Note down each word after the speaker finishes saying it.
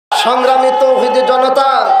সংগ্রামী তৌহিদি জনতা,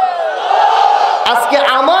 আজকে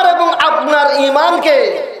আমার এবং আপনার ঈমানকে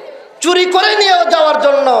চুরি করে নিয়ে যাওয়ার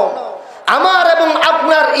জন্য, আমার এবং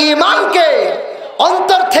আপনার ঈমানকে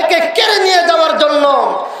অন্তর থেকে কেড়ে নিয়ে যাওয়ার জন্য,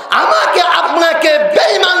 আমাকে আপনাকে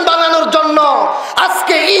বেঈমান বানানোর জন্য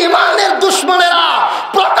আজকে ঈমানের দুশমনেরা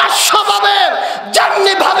প্রকাশ্যভাবে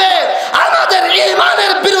যেমনিভাবে আমাদের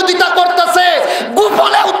ঈমানের বিরোধিতা করতেছে,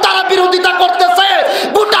 গোপনেও তারা বিরোধিতা করতেছে।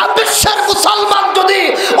 গোটা বিশ্বের মুসলমান যদি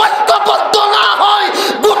ঐক্যবদ্ধ না হয়,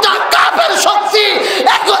 গোটা কাফের শক্তি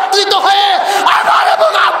একত্রিত হয়ে আমার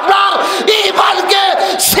এবং আপনার ঈমানকে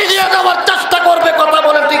ছিনিয়ে নেওয়ার চেষ্টা করবে। কথা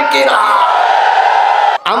বলে ঠিক কিনা?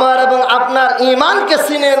 আমার এবং আপনার ঈমানকে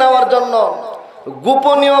ছিনিয়ে নেওয়ার জন্য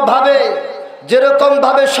গোপনীয়ভাবে যেরকম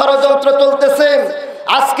ভাবে ষড়যন্ত্র চলতেছে,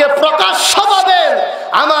 আজকে প্রকাশ্যভাবে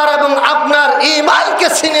আমার এবং আপনার ঈমানকে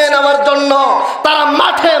ছিনিয়ে নেওয়ার জন্য তারা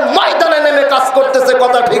মাঠে ময়দানে নেমে কাজ করতেছে।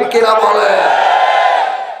 কথা ঠিক কিনা বলে?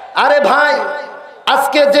 আরে ভাই,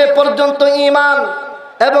 আজকে যে পর্যন্ত ঈমান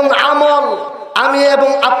এবং আমল আমি এবং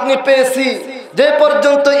আপনি পেয়েছি, যে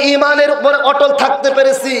পর্যন্ত ঈমানের উপরে অটল থাকতে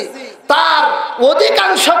পেরেছি, তার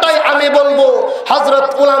অধিকাংশটাই আমি বলবো হযরত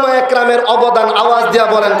উলামা একরামের অবদান। আওয়াজ দিয়া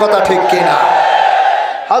বলেন কথা ঠিক কিনা?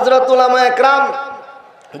 হযরত উলামা একরাম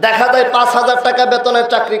দেখা যায় 5,000 টাকা বেতনের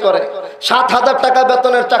চাকরি করে, 7,000 টাকা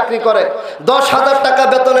বেতনের চাকরি করে, 10,000 টাকা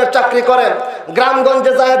বেতনের চাকরি করেন।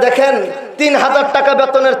 গ্রামগঞ্জে যায় দেখেন 3,000 টাকা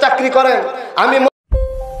বেতনের চাকরি করেন। আমি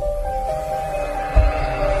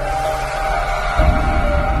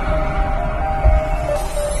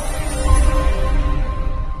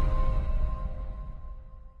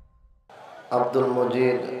আব্দুল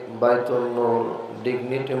মজিদ বাইতুল নূর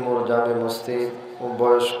ডিগনিটি মোড় জামে মসজিদ ও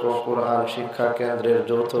বয়স্ক কোরআন শিক্ষা কেন্দ্রের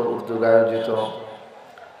যৌথ উদ্যোগে আয়োজিত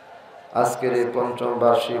আজকের এই ৫ম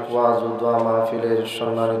বার্ষিক ওয়াজ ও দোয়া মাহফিলের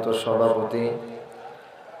সম্মানিত সভাপতি,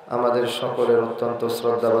 আমাদের সকলের অত্যন্ত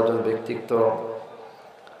শ্রদ্ধাভাজন ব্যক্তিত্ব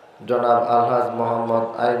জনাব আলহাজ মোহাম্মদ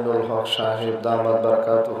আইনুল হক সাহেব দামাত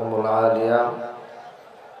বারকাতুহুমুল আলিয়া,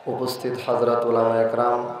 উপস্থিত হযরত উলামা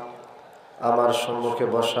একরাম, আমার সম্মুখে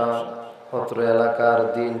বসা অত্র এলাকার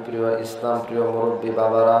দিন প্রিয় ইসলাম প্রিয় মুরব্বী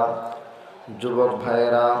বাবারা, যুবক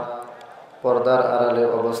ভাইয়েরা, পর্দার আড়ালে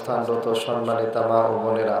অবস্থানরত সম্মানিতা মা ও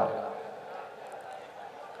বোনেরা,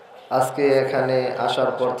 আজকে এখানে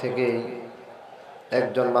আসার পর থেকেই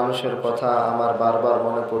একজন মানুষের কথা আমার বারবার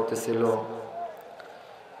মনে পড়তেছিল,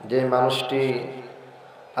 যে মানুষটি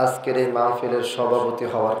আজকের এই মাহফিলের সভাপতি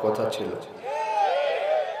হওয়ার কথা ছিল।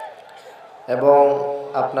 এবং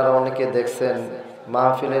আপনারা অনেকে দেখছেন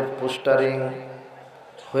মাহফিলের পোস্টারিং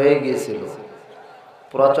হয়ে গিয়েছিল,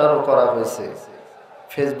 প্রচারও করা হয়েছে,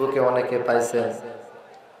 ফেসবুকে অনেকে পাইছেন।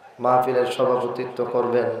 মাহফিলের সভাপতিত্ব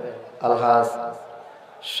করবেন আলহাজ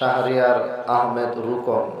শাহরিয়ার আহমেদ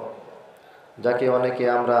রুকন, যাকে অনেকে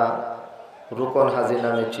আমরা রুকন হাজী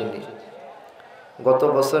নামে চিনি। গত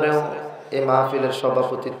বছরেও এই মাহফিলের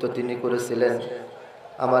সভাপতিত্ব তিনি করেছিলেন।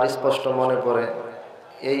 আমার স্পষ্ট মনে পড়ে,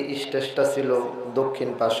 এই স্টেজটা ছিল দক্ষিণ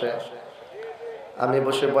পাশে, আমি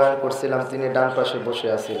বসে বয়ান করছিলাম, তিনি ডান পাশে বসে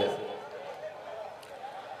আছিলেন।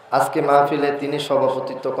 আজকে মাহফিলে তিনি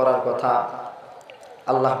সভাপতিত্ব করার কথা,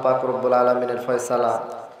 আল্লাহ পাক রব্বুল আলামিনের ফয়সালা,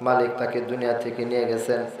 মালিক তাকে দুনিয়া থেকে নিয়ে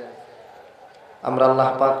গেছেন। আমরা আল্লাহ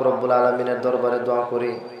পাক রব্বুল আলামিনের দরবারে দোয়া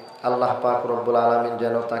করি, আল্লাহ পাক রব্বুল আলামিন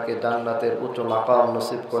যেন তাকে জান্নাতের উচ্চ মাকাম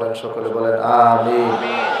নসিব করেন। সকলে বলেন আমিন।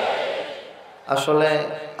 আসলে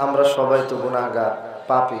আমরা সবাই তো গুনাহগার,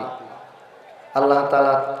 পাপী। আল্লাহ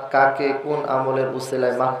তাআলা কাকে কোন আমলের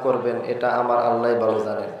উসিলায় মাফ করবেন এটা আমার আল্লাহই ভালো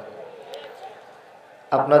জানেন।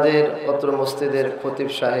 আপনাদের অত্র মসজিদের খতিব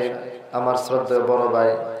সাহেব, আমার শ্রদ্ধেয় বড়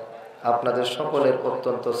ভাই, আপনাদের সকলের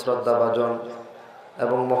অত্যন্ত শ্রদ্ধাভাজন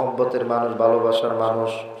এবং মহব্বতের মানুষ, ভালোবাসার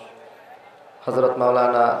মানুষ হযরত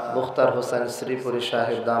মাওলানা মুখতার হোসেন শ্রীপুরী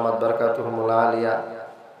সাহেব দামাত বারকাতুহুমুল আলিয়া,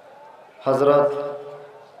 হযরত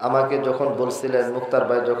আমাকে যখন বলছিলেন, মুখতার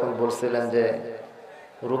ভাই যখন বলছিলেন যে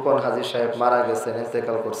রুকন হাজী সাহেব মারা গেছেন,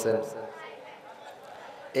 ইন্তেকাল করছেন,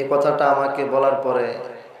 এই কথাটা আমাকে বলার পরে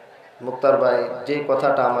মুখতার ভাই যে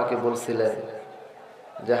কথাটা আমাকে বলছিলেন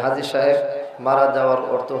যে হাজী সাহেব মারা যাওয়ার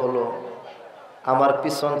অর্থ হলো আমার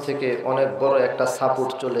পিছন থেকে অনেক বড় একটা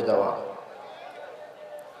সাপোর্ট চলে যাওয়া।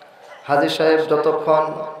 হাজী সাহেব যতক্ষণ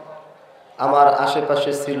আমার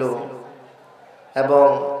আশেপাশে ছিল এবং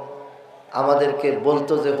আমাদেরকে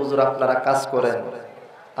বলতো যে হুজুর আপনারা কাজ করেন,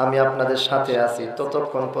 আমি আপনাদের সাথে আছি,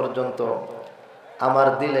 ততক্ষণ পর্যন্ত আমার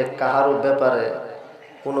দিলে কাহারও ব্যাপারে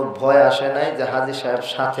কোনো ভয় আসে নাই যে হাজী সাহেব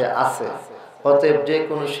সাথে আছে। অতএব যে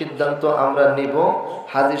কোনো সিদ্ধান্ত আমরা নিব,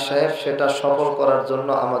 হাজী সাহেব সেটা সফল করার জন্য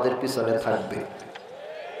আমাদের পিছনে থাকবে।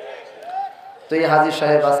 তো এই হাজী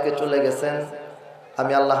সাহেব আজকে চলে গেছেন।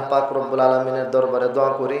 আমি আল্লাহ পাক রব্বুল আলামিনের দরবারে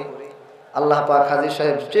দোয়া করি, আল্লাহ পাক হাজী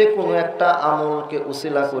সাহেব যে কোনো একটা আমলকে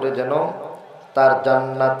উসিলা করে যেন তার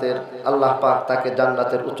জান্নাতের আল্লাহ পাক তাকে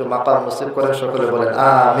জান্নাতের উচ্চ মাকাম নসিব করেন। সকলে বলেন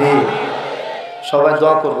আমিন। সবাই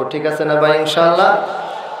দোয়া করব, ঠিক আছে না ভাই? ইনশাআল্লাহ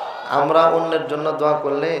আমরা অন্যের জন্য দোয়া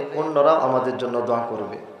করলে অন্যরাও আমাদের জন্য দোয়া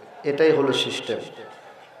করবে, এটাই হলো সিস্টেম।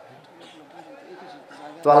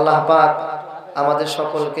 তো আল্লাহ পাক আমাদের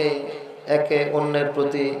সকলকে একে অন্যের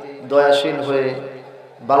প্রতি দয়াশীল হয়ে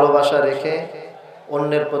ভালোবাসা রেখে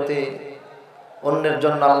অন্যের প্রতি অন্যের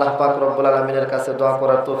জন্য আল্লাহ পাক রব্বুল আলামিনের কাছে দোয়া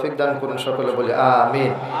করার তৌফিক দান করুন। সকলে বলি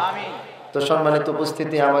আমিন। তো সম্মানিত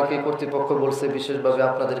উপস্থিতি, আমাকে কর্তৃপক্ষ বলছে বিশেষভাবে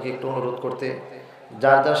আপনাদেরকে একটু অনুরোধ করতে,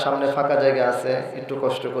 যার যার সামনে ফাঁকা জায়গা আছে একটু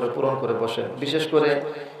কষ্ট করে পূরণ করে বসেন। বিশেষ করে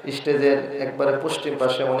স্টেজের একবারে পশ্চিম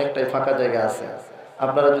পাশে অনেকটাই ফাঁকা জায়গা আছে,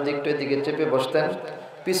 আপনারা যদি একটু এদিকে চেপে বসতেন।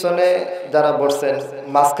 পিছনে যারা বসছেন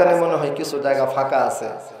মাঝখানে মনে হয় কিছু জায়গা ফাঁকা আছে,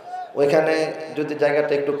 ওইখানে যদি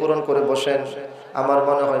জায়গাটা একটু পূরণ করে বসেন, আমার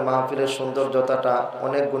মনে হয় মাহফিলের সৌন্দর্যতাটা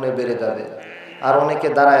অনেক গুণে বেড়ে যাবে। আর অনেকে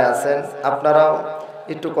দাঁড়ায় আছেন, আপনারাও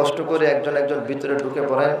একটু কষ্ট করে একজন একজন ভিতরে ঢুকে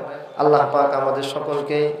পড়েন। আল্লাহ পাক আমাদের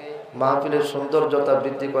সকলকে মাহফিলের সৌন্দর্যতা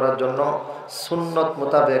বৃদ্ধি করার জন্য সুন্নত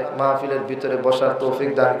মোতাবেক মাহফিলের ভিতরে বসার তৌফিক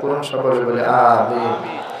দান করুন। সকলে বলে আমিন।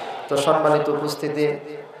 তো সম্মানিত উপস্থিতি,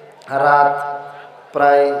 রাত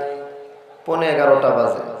প্রায় 11:15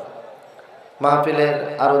 বাজে। মাহফিলের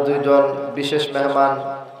আরো দুইজন বিশেষ মেহমান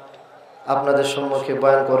আপনাদের সম্মুখে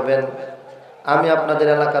বয়ান করবেন। আমি আপনাদের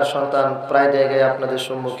এলাকার সন্তান, প্রায় জায়গায় আপনাদের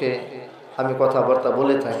সম্মুখে আমি কথাবার্তা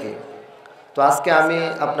বলে থাকি। তো আজকে আমি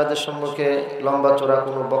আপনাদের সম্মুখে লম্বা চড়া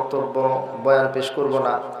কোনো বক্তব্য বয়ান পেশ করব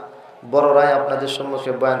না, বড়রাই আপনাদের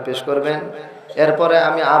সম্মুখে বয়ান পেশ করবেন। এরপরে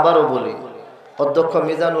আমি আবারও বলি, অধ্যক্ষ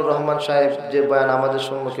মিজানুর রহমান সাহেব যে বয়ান আমাদের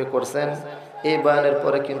সম্মুখে করছেন, এই বয়ানের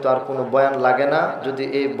পরে কিন্তু আর কোনো বয়ান লাগে না, যদি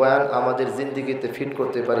এই বয়ান আমাদের জিন্দিগিতে ফিট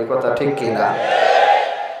করতে পারি। কথা ঠিক কি না?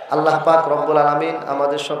 আল্লাহ পাক রব্বুল আলামিন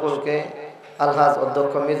আমাদের সকলকে আলহাজ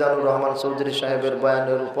অধ্যক্ষ মিজানুর রহমান চৌধুরী সাহেবের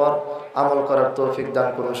বয়ানের উপর আমল করার তৌফিক দান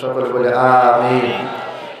করুন। সকলে বলে আমিন।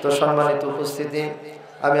 তো সম্মানিত উপস্থিতি,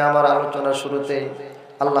 আমি আমার আলোচনার শুরুতেই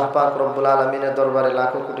আল্লাহ পাক রব্বুল আলামিনের দরবারে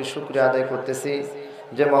লাখো কোটি শুকরিয়া আদায় করতেছি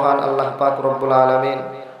যে মহান আল্লাহ পাক রব্বুল আলামিন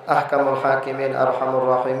আহকামুল হাকিমিন আরহামুর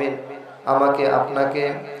রাহিমিন আমাকে আপনাকে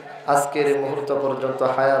আজকের এই মুহূর্ত পর্যন্ত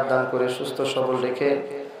হায়াত দান করে সুস্থ সবল রেখে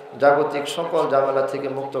জাগতিক সকল ঝামেলা থেকে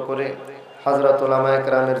মুক্ত করে হযরত উলামায়ে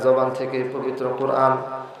কেরামের জবান থেকে পবিত্র কুরআন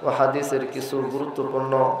ও হাদিসের কিছু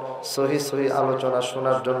গুরুত্বপূর্ণ সহি আলোচনা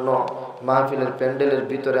শোনার জন্য মাহফিলের প্যান্ডেলের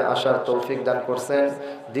ভিতরে আসার তৌফিক দান করছেন।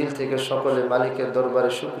 দিল থেকে সকলে মালিকের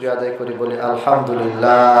দরবারে শুকরিয়া আদায় করি, বলি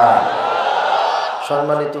আলহামদুলিল্লাহ।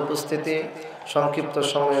 সম্মানিত উপস্থিতি, সংক্ষিপ্ত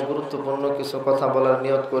সময়ে গুরুত্বপূর্ণ কিছু কথা বলার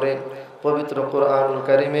নিয়ত করে পবিত্র কোরআনুল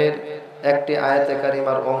কারীমের একটি আয়াতে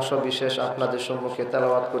কারিমার অংশ বিশেষ আপনাদের সম্মুখে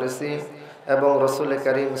তেলাওয়াত করেছি এবং রাসূল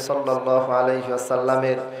করিম সাল্লাল্লাহু আলাইহি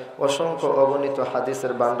ওয়াসাল্লামের অসংখ্য অগণিত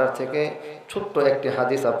হাদিসের ভান্ডার থেকে ছোট্ট একটি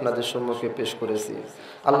হাদিস আপনাদের সম্মুখে পেশ করেছি।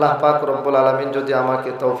 আল্লাহ পাক রব্বুল আলামিন যদি আমাকে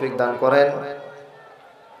তৌফিক দান করেন,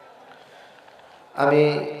 আমি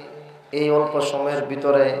এই অল্প সময়ের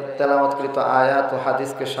ভিতরে তেলাওয়াতকৃত আয়াত ও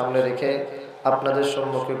হাদিসকে সামনে রেখে আপনাদের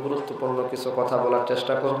সম্মুখে গুরুত্বপূর্ণ কিছু কথা বলার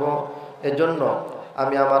চেষ্টা করব। এজন্য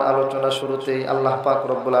আমি আমার আলোচনা শুরুতেই আল্লাহ পাক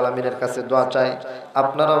রব্বুল আলামিনের কাছে দোয়া চাই,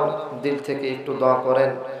 আপনারাও দিল থেকে একটু দোয়া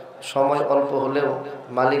করেন। সময় অল্প হলেও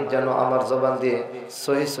মালিক যেন আমার জবান দিয়ে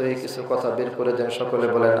সহি কিছু কথা বের করে দেন। সকলে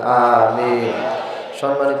বলেন আমিন।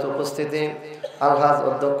 সম্মানিত উপস্থিতি, আলহাজ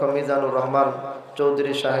অধ্যক্ষ মিজানুর রহমান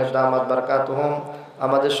চৌধুরী সাহেব দামাত বারকাতুহুম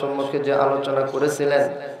আমাদের সম্মুখে যে আলোচনা করেছিলেন,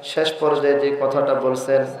 শেষ পর্যায়ে যে কথাটা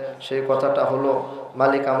বলছেন সেই কথাটা হলো,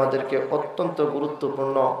 মালিক আমাদেরকে অত্যন্ত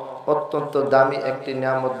গুরুত্বপূর্ণ অত্যন্ত দামি একটি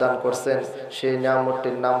নিয়ামত দান করছেন, সেই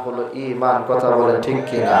নিয়ামতটির নাম হলো ঈমান। কথা বলেন ঠিক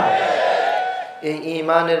কিনা? এই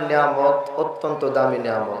ঈমানের নিয়ামত অত্যন্ত দামি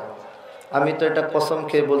নিয়ামত। আমি তো এটা কসম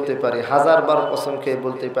খেয়ে বলতে পারি, 1000 বার কসম খেয়ে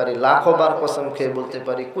বলতে পারি, লাখো বার কসম খেয়ে বলতে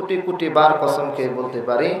পারি, কোটি বার কসম খেয়ে বলতে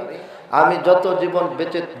পারি, আমি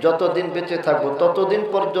যতদিন বেঁচে থাকবো ততদিন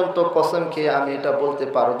পর্যন্ত কসম খেয়ে আমি এটা বলতে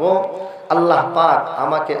পারবো, আল্লাহ পাক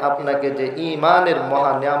আমাকে আপনাকে যে ঈমানের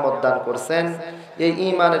মহা নিয়ামত দান করছেন, এই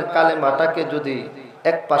ঈমানের কালেমাটাকে যদি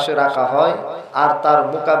এক পাশে রাখা হয় আর তার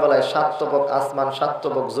মোকাবেলায় 7 তবক আসমান 7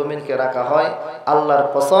 তবক জমিনকে রাখা হয়, আল্লাহর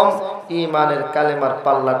কসম ঈমানের কালেমার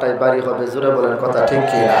পাল্লাটাই ভারী হবে। জোরে বলেন কথা ঠিক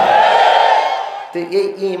কি না? তো এই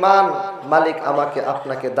ঈমান মালিক আমাকে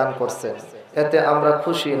আপনাকে দান করছেন, এতে আমরা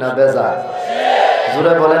খুশি না বেজার?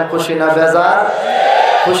 জোরে বলেন খুশি না বেজার?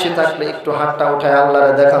 খুশি থাকলে একটু হাতটা উঠায়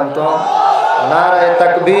আল্লাহরে দেখান তো। নারায়ে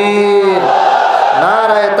তাকবীর,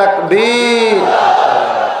 নারায়ে তাকবীর।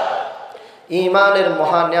 ঈমানের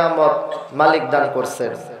মহা নিয়ামত মালিক দান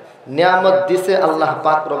করছেন, নিয়ামত দিছে আল্লাহ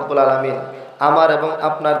পাক রব্বুল আলামিন। আমার এবং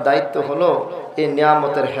আপনার দায়িত্ব হলো এই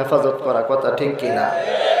নিয়ামতের হেফাজত করা। কথা ঠিক কিনা?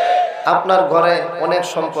 আপনার ঘরে অনেক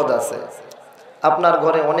সম্পদ আছে, আপনার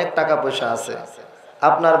ঘরে অনেক টাকা পয়সা আছে,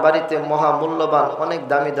 আপনার বাড়িতে মহামূল্যবান অনেক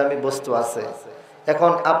দামি দামি বস্তু আছে।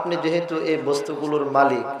 এখন আপনি যেহেতু এই বস্তুগুলোর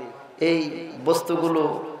মালিক, এই বস্তুগুলো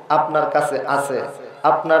আপনার কাছে আছে,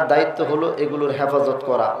 আপনার দায়িত্ব হলো এগুলোর হেফাজত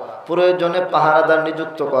করা, প্রয়োজনে পাহারাদার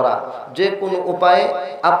নিযুক্ত করা। যে কোনো উপায়ে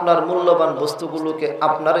আপনার মূল্যবান বস্তুগুলোকে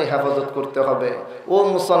আপনারই হেফাজত করতে হবে। ও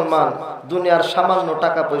মুসলমান, দুনিয়ার সামান্য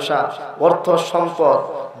টাকা পয়সা, অর্থ সম্পদ,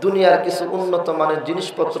 দুনিয়ার কিছু উন্নত মানের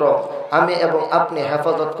জিনিসপত্র আমি এবং আপনি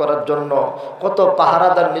হেফাজত করার জন্য কত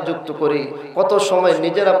পাহারাদার নিযুক্ত করি, কত সময়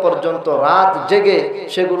নিজেরা পর্যন্ত রাত জেগে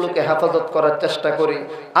সেগুলোকে হেফাজত করার চেষ্টা করি।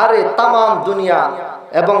 আরে তামাম দুনিয়া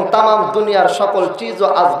এবং তামাম দুনিয়ার সকল চিজ ও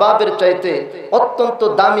আসবাবের চাইতে অত্যন্ত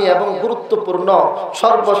দামি এবং গুরুত্বপূর্ণ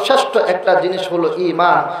সর্বশ্রেষ্ঠ একটা জিনিস হলো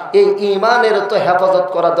ঈমান। এই ঈমানের তো হেফাজত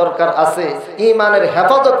করা দরকার আছে। ঈমানের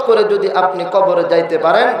হেফাজত করে যদি আপনি কবরে যাইতে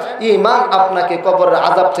পারেন, ঈমান আপনাকে কবরের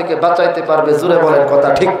আযাব থেকে বাঁচাইতে পারবে। জোরে বলেন কথা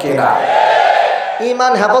ঠিক কিনা?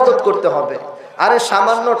 ঈমান হেফাজত করতে হবে। আরে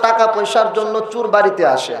সামান্য টাকা পয়সার জন্য চোর বাড়িতে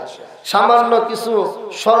আসে, সামান্য কিছু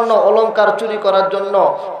স্বর্ণ অলংকার চুরি করার জন্য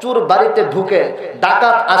চোর বাড়িতে ঢুকে,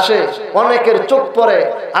 ডাকাত আসে, অনেকের চোখ পড়ে।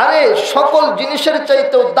 আরে সকল জিনিসের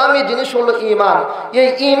চাইতেও দামি জিনিস হলো ঈমান। এই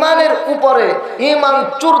ঈমানের উপরে ঈমান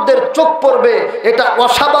চোরদের চোখ পড়বে, এটা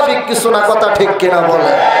অস্বাভাবিক কিছু না। কথা ঠিক কিনা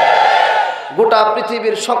বলে? গোটা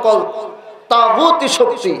পৃথিবীর সকল তাগুতি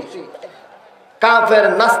শক্তি, কাফের,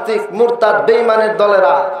 নাস্তিক, মুরতাদ, বেঈমানের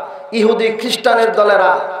দলেরা, ইহুদি খ্রিস্টানের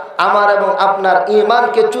দলেরা আমার এবং আপনার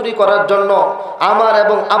ঈমানকে চুরি করার জন্য, আমার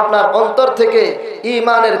এবং আপনার অন্তর থেকে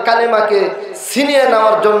ঈমানের কালিমাকে ছিনিয়ে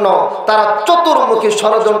নেওয়ার জন্য তারা চতুর্মুখী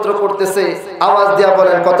ষড়যন্ত্র করতেছে। আওয়াজ দিয়া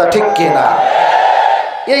বলেন কথা ঠিক কিনা?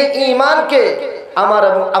 এই ঈমানকে আমার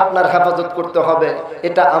এবং আপনার হেফাজত করতে হবে,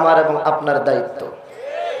 এটা আমার এবং আপনার দায়িত্ব।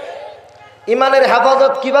 ঈমানের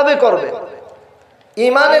হেফাজত কিভাবে করবে?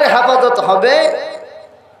 ঈমানের হেফাজত হবে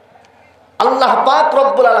আল্লাহ পাক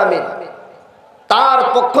রব্বুল আলামিন তার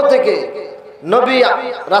পক্ষ থেকে নবী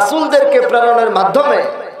রাসূলদেরকে প্রেরণের মাধ্যমে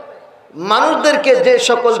মানুষদেরকে যে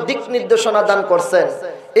সকল দিক নির্দেশনা দান করছেন,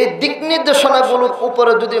 এই দিক নির্দেশনাগুলোর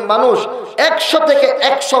উপরে যদি মানুষ 100 থেকে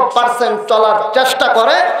 100% চলার চেষ্টা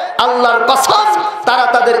করে, আল্লাহর কসম তারা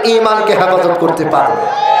তাদের ঈমানকে হেফাজত করতে পারবে।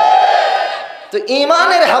 তো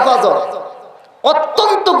ঈমানের হেফাজত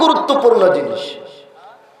অত্যন্ত গুরুত্বপূর্ণ জিনিস।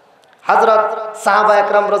 হযরত সাহাবা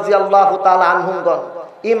একরাম রাদিয়াল্লাহু তাআলা আনহুমগণ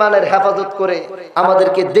ঈমানের হেফাজত করে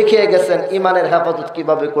আমাদেরকে দেখিয়ে গেছেন ঈমানের হেফাজত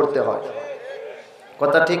কিভাবে করতে হয়।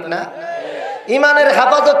 কথা ঠিক না? ঈমানের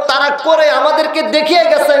হেফাজত তারা করে আমাদেরকে দেখিয়ে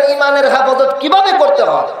গেছেন ঈমানের হেফাজত কিভাবে করতে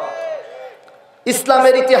হয়।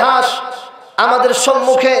 ইসলামের ইতিহাস আমাদের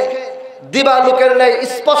সম্মুখে দিবালোকের ন্যায়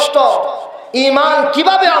স্পষ্ট। ঈমান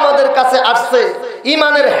কিভাবে আমাদের কাছে আসছে,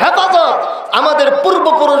 ঈমানের হেফাজত আমাদের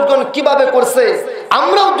পূর্বপুরুষগণ কিভাবে করছে,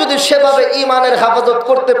 আমরাও যদি সেভাবে ঈমানের হেফাজত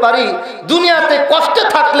করতে পারি, দুনিয়াতে কষ্টে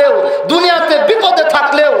থাকলেও, দুনিয়াতে বিপদে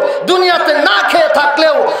থাকলেও, দুনিয়াতে না খেয়ে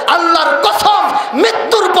থাকলেও, আল্লাহর কসম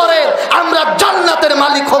মৃত্যুর পরে আমরা জান্নাতের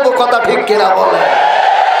মালিক হব। কথা ঠিক কিনা বলে?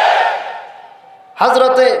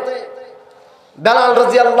 হযরতে বেলাল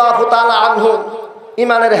রাদিয়াল্লাহু তাআলা আনহু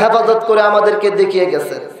ঈমানের হেফাজত করে আমাদেরকে দেখিয়ে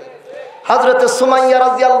গেছেন। হযরতে সুমাইয়া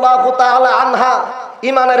রাদিয়াল্লাহু তাআলা আনহা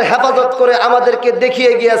ঈমানের হেফাজত করে আমাদেরকে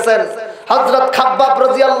দেখিয়ে গিয়েছেন। হযরত খাব্বাব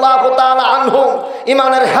রাদিয়াল্লাহু তাআলা আনহু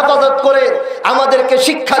ঈমানের হেফাজত করে আমাদেরকে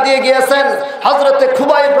শিক্ষা দিয়ে গিয়েছেন। হযরতে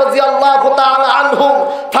খুবাইব রাদিয়াল্লাহু তাআলা আনহু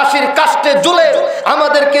ফাঁসির কাস্টে ঝুলে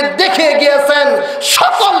আমাদেরকে দেখিয়ে গিয়েছেন,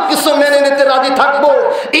 সকল কিছু মেনে নিতে রাজি থাকবো,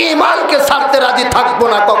 ঈমানকে ছাড়তে রাজি থাকবো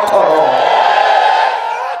না কখনো।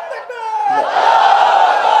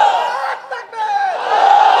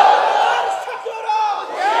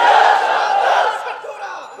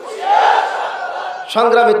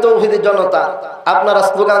 সংগ্রামী তৌহিদি জনতা, আপনারা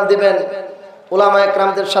স্লোগান দিবেন, উলামা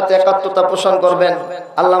একরামদের সাথে একাত্মতা পোষণ করবেন।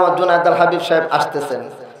 আল্লামা জুনায়েদ আল হাবিব সাহেব আসতেছেন,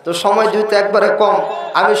 তো সময় যেহেতু একবারে কম,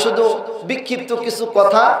 আমি শুধু বিক্ষিপ্ত কিছু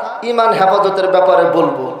কথা ঈমান হেফাজতের ব্যাপারে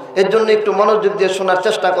বলবো। এর জন্য একটু মনোযোগ দিয়ে শোনার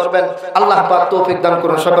চেষ্টা করবেন। আল্লাহ পাক তৌফিক দান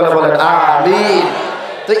করুন। সকলে বলেন আমিন।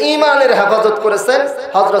 তো ঈমানের হেফাজত করেছেন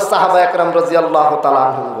হযরত সাহাবা একরাম রাদিয়াল্লাহু তাআলা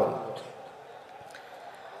আনহুম।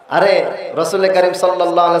 আরে রাসূল করিম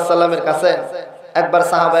সাল্লাল্লাহু আলাইহি সাল্লামের কাছে একবার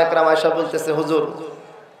সাহাবা একরাম আয়েশা বলতেছে, হুজুর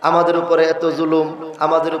আমাদের উপরে এত জুলুম,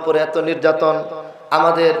 আমাদের উপরে এত নির্যাতন,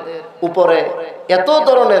 আমাদের উপরে এত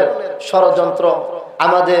ধরনের ষড়যন্ত্র,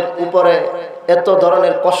 আমাদের উপরে এত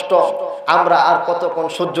ধরনের কষ্ট আমরা আর কতক্ষণ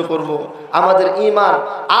সহ্য করব? আমাদের ঈমান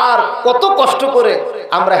আর কত কষ্ট করে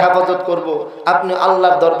আমরা হেফাজত করব? আপনি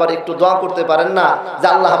আল্লাহর দরবারে একটু দোয়া করতে পারেন না যে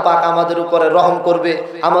আল্লাহ পাক আমাদের উপরে রহম করবে,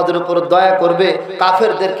 আমাদের উপরে দয়া করবে,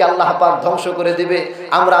 কাফেরদেরকে আল্লাহ পাক ধ্বংস করে দিবে,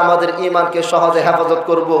 আমরা আমাদের ঈমানকে সহজে হেফাজত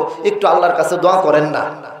করব? একটু আল্লাহর কাছে দোয়া করেন না।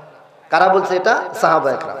 কারা বলছে এটা?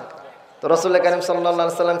 সাহাবায়ে কেরাম। তো রাসূল কারীম সাল্লাল্লাহু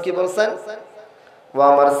আলাইহি সাল্লাম কি বলছেন? ও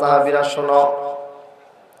আমার সাহাবীরা শোনো,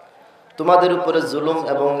 তোমাদের উপরে জুলুম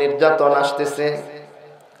এবং নির্যাতন আসতেছে।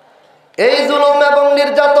 এই জুলুম এবং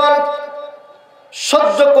নির্যাতন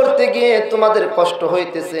সহ্য করতে গিয়ে তোমাদের কষ্ট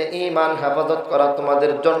হইতেছে, ঈমান হেফাজত করা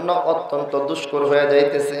তোমাদের জন্য অত্যন্ত দুষ্কর হয়ে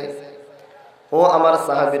যাইতেছে। ও আমার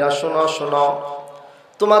সাহাবীরা শোনো শোনো,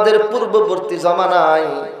 তোমাদের পূর্ববর্তী জামানায়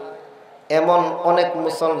এমন অনেক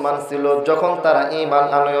মুসলমান ছিল যখন তারা ঈমান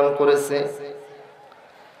আনয়ন করেছে,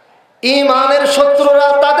 ঈমানের শত্রুরা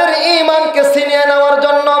তাদের ঈমানকে ছিনিয়ে নেওয়ার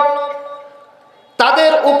জন্য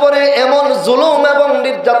তাদের উপরে এমন জুলুম এবং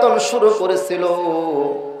নির্যাতন শুরু করেছিল।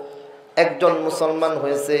 একজন মুসলমান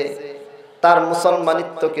হয়েছে, তার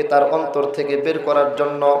মুসলমানিত্বকে তার অন্তর থেকে বের করার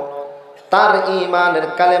জন্য, তার ঈমানের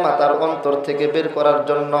কালেমা তার অন্তর থেকে বের করার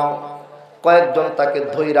জন্য কয়েকজন তাকে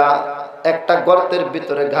ধইরা একটা গর্তের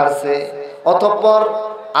ভিতরে ঘাড়ছে। অতঃপর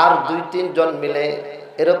আর ২-৩ জন মিলে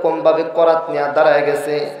এরকম ভাবে করাত নিয়ে দাঁড়ায়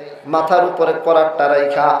গেছে, মাথার উপরে করাতটা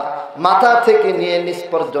রাইখা মাথা থেকে নিয়ে নিচ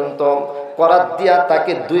পর্যন্ত করাত দিয়া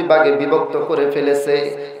তাকে ২ ভাগে বিভক্ত করে ফেলেছে।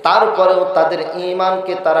 তারপরেও তাদের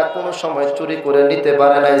ঈমানকে তারা কোনো সময় চুরি করে নিতে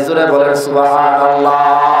পারে নাই। জোরে বলেন সুবহানাল্লাহ।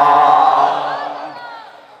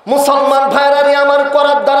 মুসলমান ভাইরানি আমার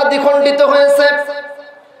করাত দ্বারা দ্বিখণ্ডিত হয়েছে,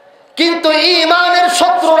 কিন্তু ঈমানের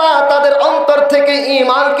শত্রুরা তাদের অন্তর থেকে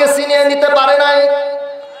ঈমানকে ছিনিয়ে নিতে পারে নাই।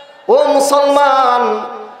 ও মুসলমান,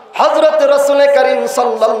 হযরত রাসূল করিম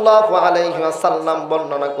সাল্লাল্লাহু আলাইহি ওয়াসাল্লাম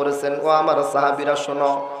বর্ণনা করেছেন, ও আমার সাহাবীরা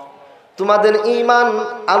শোনো, তোমাদের ঈমান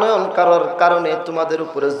আনয়ন করার কারণে তোমাদের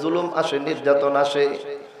উপরে জুলুম আসে, নির্যাতন আসে।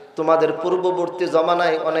 তোমাদের পূর্ববর্তী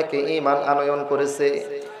জমানায় অনেকে ঈমান আনয়ন করেছে,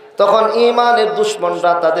 তখন ঈমানের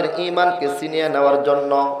দুশমনরা তাদের ঈমানকে ছিনিয়ে নেওয়ার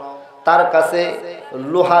জন্য তার কাছে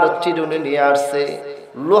লোহার চিরুনি নিয়ে আসছে।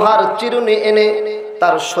 লোহার চিরুনি এনে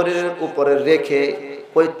তার শরীরের উপরে রেখে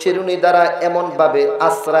ওই চিরুনি দ্বারা এমন ভাবে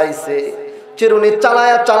আশ্রাইছে, চিরুনি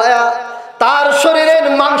চালায়া চালায়া তার শরীরের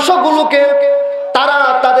মাংসগুলোকে তারা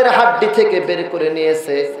তাদের হাড্ডি থেকে বের করে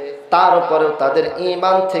নিয়েছে। তারপরেও তাদের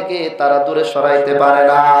ঈমান থেকে তারা দূরে সরাইতে পারে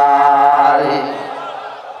না।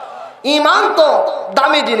 ঈমান তো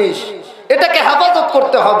দামি জিনিস, এটাকে হেফাজত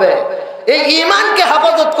করতে হবে। এই ঈমানকে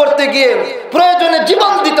হেফাজত করতে গিয়ে প্রয়োজনে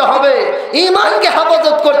জীবন দিতে হবে, ঈমানকে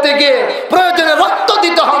হেফাজত করতে গিয়ে প্রয়োজনে রক্ত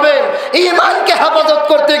দিতে হবে, ঈমানকে হেফাজত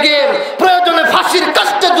করতে গিয়ে প্রয়োজনে ফাঁসির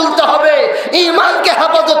কাস্টে ঝুলতে হবে, ঈমানকে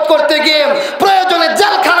হেফাজত করতে গিয়ে প্রয়োজনে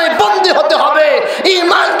জেলখানায় বন্দী হতে হবে,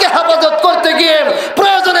 ঈমানকে হেফাজত করতে গিয়ে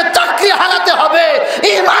প্রয়োজনে চাকরি হারাতে হবে,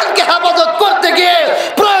 ঈমানকে হেফাজত করতে গিয়ে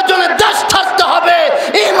প্রয়োজনে দেশ ছাড়তে হবে,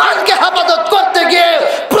 ঈমানকে হেফাজত করতে গিয়ে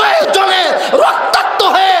প্রয়োজনে রক্তাক্ত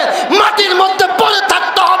হয়ে মাটির মধ্যে পড়ে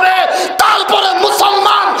থাকতে হবে। তারপরে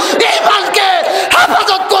মুসলমান ঈমানকে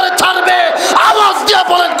হেফাজত করে ছাড়বে। আওয়াজ দিয়ে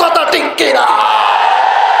বলেন কথা ঠিক কিনা?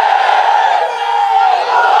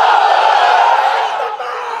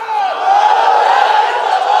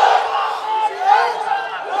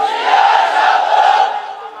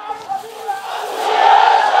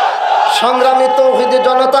 সংগ্রামী তৌহিদি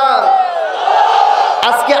জনতা,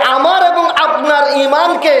 আজকে আমার এবং আপনার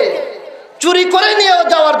ঈমানকে চুরি করে নিয়ে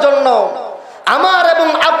যাওয়ার জন্য, আমার এবং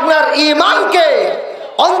আপনার ঈমানকে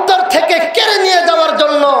অন্তর থেকে কেড়ে নিয়ে যাওয়ার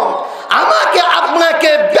জন্য, আমাকে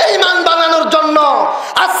আপনাকে বেঈমান বানানোর জন্য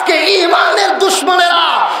আজকে ঈমানের দুশমনেরা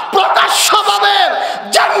প্রকাশ্যভাবে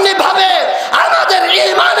যেমনি ভাবে আমাদের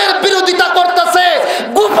ঈমানের বিরোধিতা করতেছে,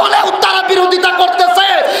 গোপনেও তারা বিরোধিতা করতেছে।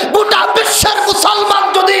 গোটা বিশ্বের মুসলমান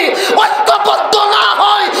যদি ঐক্যবদ্ধ না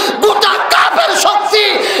হয়, গোটা কাফের শক্তি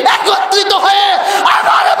একত্রিত হয়ে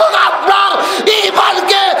আমার এবং আপনার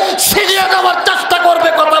ঈমানকে ছিনিয়ে নেওয়ার চেষ্টা করবে।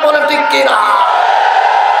 কথা বলেন ঠিক কিনা?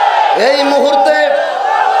 এই মুহূর্তে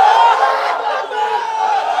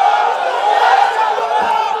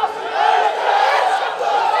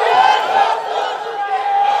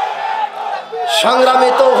সংগ্রামী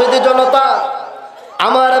তৌহিদি জনতা,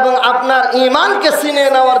 আমার এবং আপনার ঈমানকে ছিনিয়ে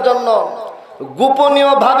নেওয়ার জন্য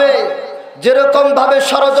গোপনীয় ভাবে যেরকম ভাবে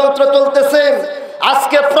ষড়যন্ত্র চলতেছে,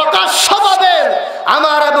 আজকে প্রকাশ্যভাবে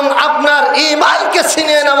আমার এবং আপনার ঈমানকে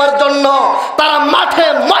ছিনিয়ে নেওয়ার জন্য তারা মাঠে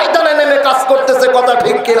ময়দানে নেমে কাজ করতেছে। কথা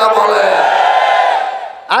ঠিক কিনা বলে?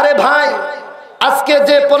 আরে ভাই, আজকে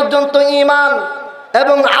যে পর্যন্ত ঈমান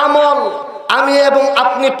এবং আমল আমি এবং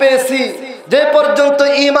আপনি পেয়েছি, যে পর্যন্ত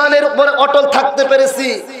ঈমানের উপরে অটল থাকতে পেরেছি,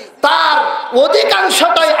 তার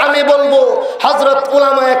অধিকাংশটাই আমি বলবো হযরত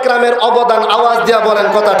উলামা একরামের অবদান। আওয়াজ দিয়া বলেন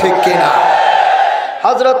কথা ঠিক কিনা?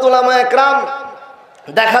 হযরত উলামা একরাম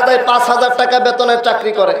দেখা যায় 5,000 টাকা বেতনের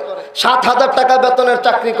চাকরি করে, 7,000 টাকা বেতনের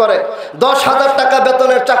চাকরি করে, 10,000 টাকা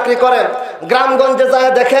বেতনের চাকরি করেন। গ্রামগঞ্জে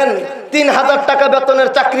যায় দেখেন 3,000 টাকা বেতনের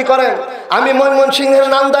চাকরি করেন। আমি ময়মনসিংহের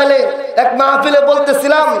নান্দাইলে এক মাহফিলে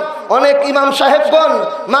বলতেছিলাম, অনেক ইমাম সাহেবগণ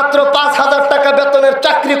মাত্র 5,000 টাকা বেতনের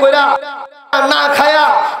চাকরি কইরা না খায়া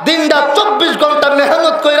দিনরাত 24 ঘন্টা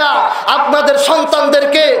মেহনত কইরা আপনাদের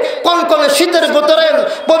সন্তানদেরকে কনকনে শীতের ভিতরে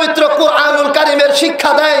পবিত্র কুরআনুল কারীমের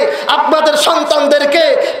শিক্ষা দেয়। আপনাদের সন্তানদেরকে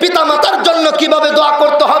পিতামাতার জন্য কিভাবে দোয়া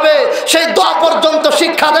করতে হবে সেই দোয়া পর্যন্ত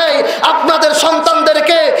শিক্ষা দেয়। আপনাদের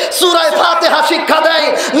সন্তানদেরকে সূরা ফাতিহা শিক্ষা দেয়,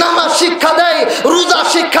 নামাজ শিক্ষা দেয়, রোজা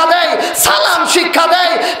শিক্ষা দেয়, সালাম শিক্ষা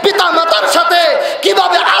দেয়। পিতামাতার সাথে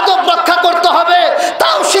কিভাবে আদব রক্ষা করতে হবে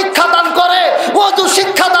তাও শিক্ষা দান করে, ওযু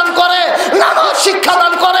শিক্ষা দান করে, নামাজ শিক্ষা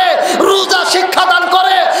দান করে, রোজা শিক্ষা দান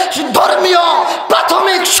করে। ধর্মীয়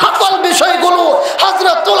প্রাথমিক সকল বিষয়গুলো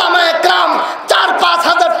হযরত উলামা একরাম 4-5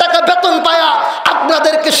 হাজার টাকা বেতন পায়া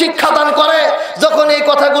আপনাদেরকে শিক্ষা দান করে। যখন এই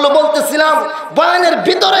কথাগুলো বলতেছিলাম বয়ানের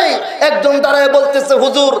ভিতরেই একজন দাঁড়ায় বলতেছে,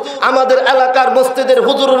 হুজুর আমাদের এলাকার মসজিদের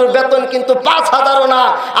হুজুরের বেতন কিন্তু 5,000ও না,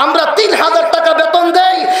 আমরা 3,000 টাকা বেতন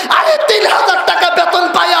দেই। আরে 3,000 টাকা বেতন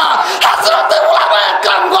পায়া হযরত উলামা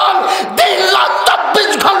একরামগণ দিন রাত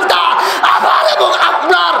 24 ঘন্টা আমার এবং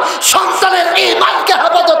আপনার সন্তানের ঈমানকে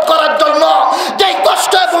হেফাজত করার জন্য যে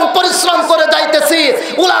কষ্ট এবং পরিশ্রম করে যাইতেছি,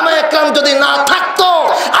 উলামা একরাম যদি না থাকতো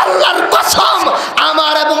আল্লাহর কসম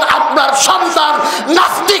আমার এবং আপনার সন্তান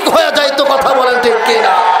নাস্তিক হয়ে যাইতো। কথা বলেন ঠিক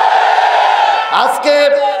কিনা? আজকে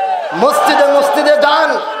মসজিদে মসজিদে যান,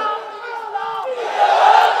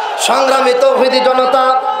 সংগ্রামী তৌহিদি জনতা,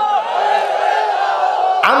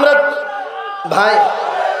 আমরা ভাই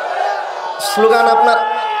স্লোগান, আপনার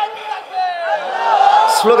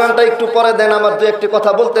স্লোগানটা একটু পরে দেন, আমার দু একটি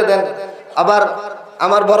কথা বলতে দেন। আবার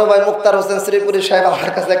আমার বড় ভাই মুক্তার হোসেন শ্রীপুরি সাহেব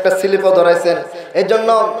আমার কাছে একটা স্লিপও ধরাইছেন, এই জন্য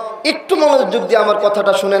একটু মনোযোগ দিয়ে আমার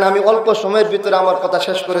কথাটা শুনেন। আমি অল্প সময়ের ভিতরে আমার কথা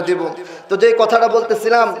শেষ করে দিব। তো যে কথাটা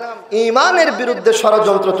বলতেছিলাম, ঈমানের বিরুদ্ধে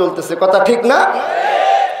ষড়যন্ত্র চলতেছে, কথা ঠিক না?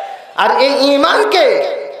 আর এই ঈমানকে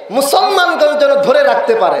মুসলমানগণ যেন ধরে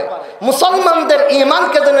রাখতে পারে, মুসলমানদের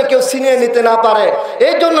ঈমানকে যেন কেউ ছিনিয়ে নিতে না পারে,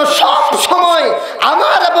 এই জন্য সব সময়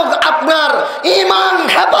আমার এবং আপনার ঈমান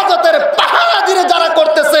হেফাজতের পাহারা দিয়ে যারা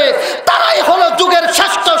করতেছে তারাই হলো যুগের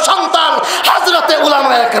শ্রেষ্ঠ সন্তান হযরতে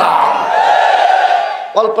উলামা একরাম।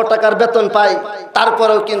 অল্প টাকার বেতন পাই,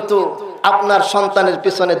 তারপরেও কিন্তু আপনার সন্তানের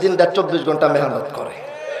পিছনে দিনরাত 24 ঘন্টা মেহনত করে।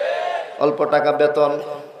 অল্প টাকা বেতন,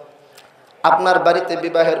 আপনার বাড়িতে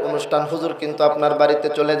বিবাহের অনুষ্ঠান, হুজুর কিন্তু আপনার বাড়িতে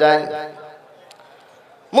চলে যায়।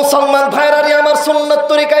 মুসলমান ভাইরারি আমার সুন্নত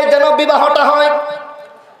তরিকায় যেন বিবাহটা হয়,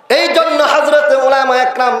 এই জন্য হযরতে উলামা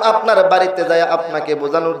একরাম আপনার বাড়িতে যায় আপনাকে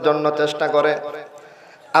বোঝানোর জন্য চেষ্টা করে।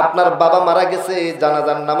 আপনার বাবা মারা গেছে,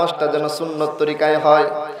 জানাজার নামাজটা যেন সুন্নত তরিকায় হয়,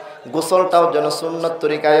 গোসলটাও যেন সুন্নত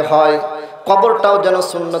তরিকায় হয়, কবরটাও যেন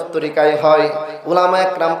সুন্নত তরিকায় হয়। উলামা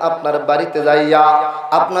একরাম আপনার বাড়িতে যাইয়া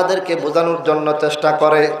আপনাদেরকে বোঝানোর জন্য চেষ্টা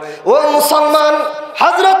করে। ও মুসলমান,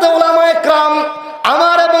 হযরতে উলামা একরাম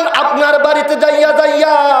আমার এবং আপনার বাড়িতে যাইয়া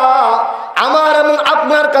যাইয়া আমার এবং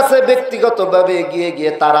আপনার কাছে ব্যক্তিগতভাবে গিয়ে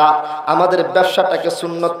গিয়ে তারা আমাদের ব্যবসাটাকে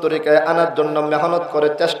সুন্নত তরিকায় আনার জন্য মেহনত করে,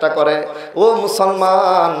 চেষ্টা করে। ও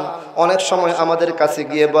মুসলমান, অনেক সময় আমাদের কাছে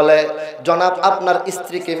গিয়ে বলে, জনাব আপনার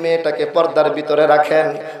স্ত্রীকে মেয়েটাকে পর্দার ভিতরে রাখেন,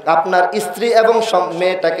 আপনার স্ত্রী এবং সব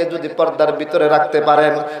মেয়েটাকে যদি পর্দার ভিতরে রাখতে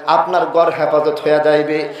পারেন আপনার ঘর হেফাজত হয়ে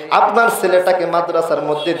যাইবে। আপনার ছেলেটাকে মাদ্রাসার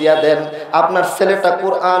মধ্যে দিয়া দেন, আপনার ছেলেটা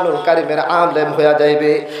কুরআনুল কারীমের আলেম হয়ে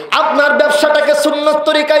যাইবে। আপনার ব্যবসাটাকে সুন্নত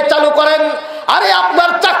তরিকায় চালু করেন, আরে আপনার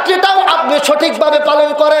চাকরিটাও আপনি সঠিকভাবে পালন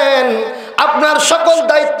করেন। আপনার সকল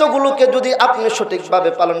দায়িত্বগুলোকে যদি আপনি সঠিকভাবে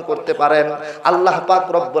পালন করতে পারেন আল্লাহ পাক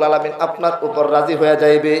রব্বুল আলামিন আপনার উপর রাজি হয়ে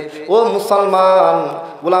যাইবে। ও মুসলমান,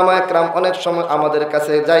 উলামা একরাম অনেক সময় আমাদের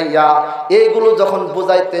কাছে যাইয়া এইগুলো যখন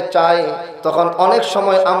বুঝাইতে চাই তখন অনেক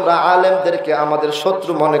সময় আমরা আলেমদেরকে আমাদের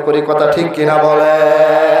শত্রু মনে করি, কথা ঠিক কিনা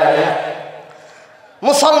বলেন?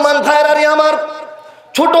 মুসলমান ভাইরারি আমার,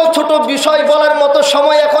 ছোট ছোট বিষয় বলার মতো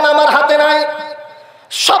সময় এখন আমার হাতে নাই।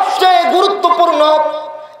 সবচেয়ে গুরুত্বপূর্ণ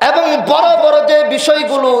এবং বড় বড় যে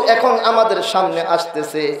বিষয়গুলো এখন আমাদের সামনে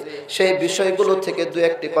আসতেছে সেই বিষয়গুলো থেকে দু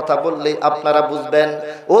একটি কথা বললেই আপনারা বুঝবেন।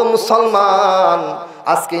 ও মুসলমান,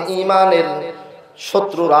 আজকে ঈমানের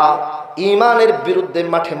শত্রুরা ঈমানের বিরুদ্ধে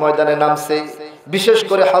মাঠে ময়দানে নামছে, বিশেষ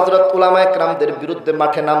করে হযরত উলামা একরামদের বিরুদ্ধে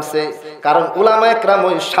মাঠে নামছে। কারণ উলামা একরাম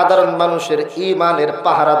ওই সাধারণ মানুষের ঈমানের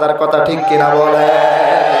পাহারাদার, কথা ঠিক কিনা বলে?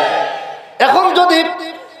 এখন যদি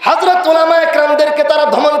হযরত উলামা একরামদেরকে তারা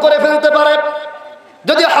দমন করে ফেলতে পারে,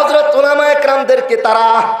 যদি হযরত উলামা একরামদেরকে তারা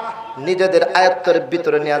নিজেদের আয়ত্তের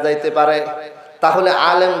ভিতরে নিয়ে যাইতে পারে, তাহলে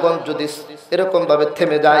আলেমগঞ্জ যদি এরকম ভাবে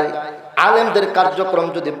থেমে যায়, আলেমদের কার্যক্রম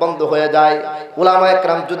যদি বন্ধ হয়ে যায়, উলামা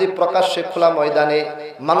একরাম যদি প্রকাশ্যে খোলা ময়দানে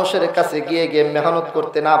মানুষের কাছে গিয়ে গিয়ে মেহনত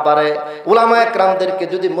করতে না পারে, উলামা একরামদেরকে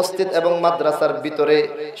যদি মসজিদ এবং মাদ্রাসার ভিতরে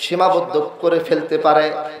সীমাবদ্ধ করে ফেলতে পারে,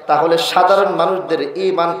 তাহলে সাধারণ মানুষদের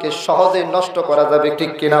ঈমানকে সহজে নষ্ট করা যাবে,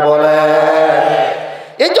 ঠিক কিনা বলে?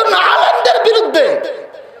 এই জন্য আলেমদের বিরুদ্ধে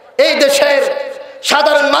এই দেশের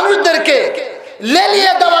সাধারণ মানুষদেরকে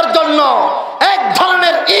লেলিয়ে দেওয়ার জন্য এক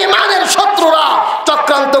ধরনের ঈমানের শত্রুরা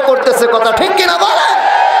চক্রান্ত করতেছে, কথা ঠিক কিনা বলেন?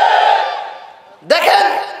 দেখেন,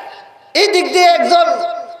 এই দিক দিয়ে একজন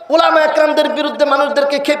উলামা একরামদের বিরুদ্ধে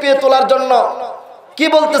মানুষদেরকে খেপিয়ে তোলার জন্য কি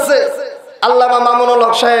বলতেছে, আল্লামা মামুনুল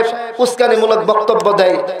হক সাহেব উস্কানিমূলক বক্তব্য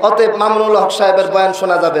দেয়, অতএব মামুনুল হক সাহেবের বয়ান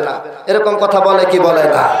শোনা যাবে না, এরকম কথা বলে কি বলে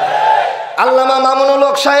না? আল্লামা মামুনুল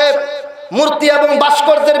হক সাহেব মূর্তি এবং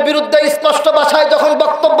ভাস্কর্যের বিরুদ্ধে স্পষ্ট ভাষায় যখন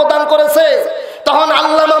বক্তব্য দান করেছে, তখন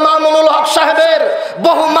আল্লামা মামুনুল হক সাহেবের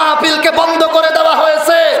বহু মাহফিলকে বন্ধ করে দেওয়া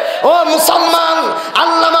হয়েছে। ও মুসলমান,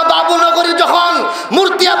 আল্লামা বাবুনগরী যখন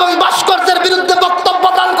মূর্তি এবং ভাস্কর্যের বিরুদ্ধে বক্তব্য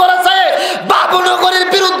দান করেছে, বাবুনগরীর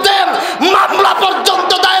বিরুদ্ধে মামলা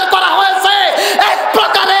পর্যন্ত দায়ের করা হয়েছে। এক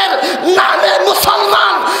প্রকারের নামে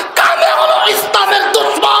মুসলমান, কামে হলো ইসলামের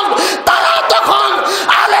দুশমন। তারা তখন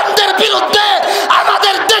আলেমদের বিরুদ্ধে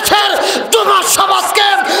আমাদের দেশের যুব সমাজকে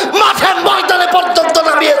মাঠে ময়দানে পর্যন্ত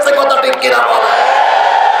নামিয়েছে, কথা ঠিক কিনা বলে?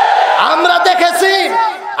 আমরা দেখেছি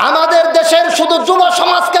আমাদের দেশের শুধু যুব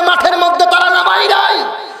সমাজকে মাঠের মধ্যে তারা নামাই নাই,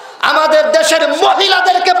 আমাদের দেশের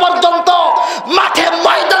মহিলাদেরকে পর্যন্ত মাঠে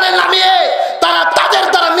ময়দানে নামিয়ে তারা তাদের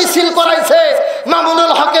দ্বারা মিছিল করাইছে।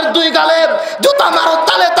 মামুনুল হকের দুই গালে জুতা মারো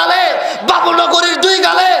তালে তালে, বাবুনগরীর দুই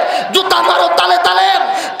গালে জুতা মারো তালে তালে,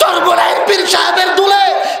 চরবরাইর পীর সাহেবের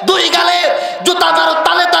দুই গালে জুতা মারো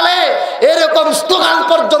তালে তালে, এরকম স্লোগান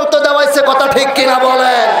পর্যন্ত দেওয়াইছে, কথা ঠিক কিনা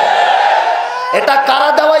বলেন? এটা কারা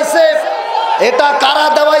দেওয়াইছে? এটা কারা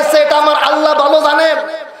দেওয়াইছে? এটা আমার আল্লাহ ভালো জানেন।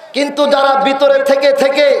 কিন্তু যারা ভিতরে থেকে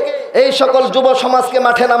থেকে এই সকল যুব সমাজকে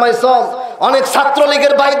মাঠে নামাইছ, অনেক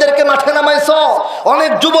ছাত্রলীগের ভাইদেরকে মাঠে নামাইছ,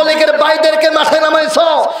 অনেক যুবলীগের ভাইদেরকে মাঠে নামাইছ,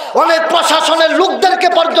 অনেক প্রশাসনের লোকদেরকে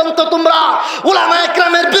পর্যন্ত তোমরা উলামা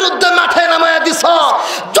একরামের বিরুদ্ধে মাঠে নামাইয়া দিছ।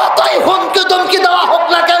 যতই হুমকি ধমকি দেওয়া হোক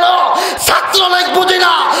না কেন, ছাত্রলীগ বুঝি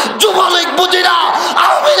না, যুবলীগ বুঝি না,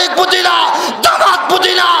 আওয়ামী লীগ বুঝি না, জামাত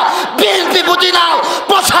বুঝি না, বিএনপি বুঝি না,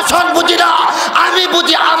 প্রশাসন বুঝি না, আমি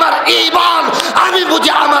বুঝি আমার ঈমান, আমি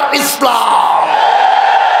বুঝি আমার ইসলাম।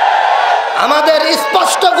 আমাদের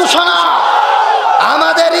স্পষ্ট ঘোষণা,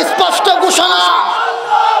 আমাদের স্পষ্ট ঘোষণা,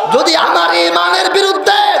 যদি আমার ঈমানের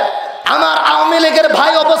বিরুদ্ধে আমার আওয়ামী লীগের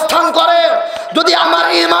ভাই অবস্থান করে, যদি আমার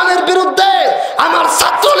ঈমানের বিরুদ্ধে আমার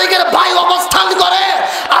ছাত্রলীগের ভাই অবস্থান করে,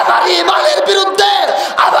 আমার ঈমানের বিরুদ্ধে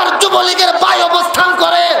আমার যুবলীগের ভাই অবস্থান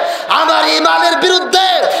করে, আমার ঈমানের বিরুদ্ধে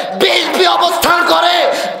বিএনপি অবস্থান করে,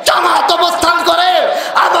 জামাত অবস্থান করে,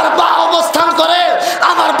 আমার মা অবস্থান করে,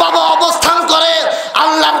 আমার বাবা অবস্থান করে,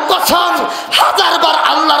 আল্লাহর কসম, হাজারবার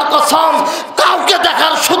আল্লাহর কসম, কাউকে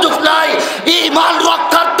দেখার সুযোগ নাই। ঈমান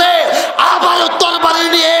রক্ষার্থে আবারও তরবারি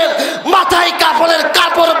নিয়ে মাথায় কাপড়ের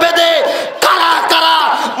কাপড় বেঁধে কারা কারা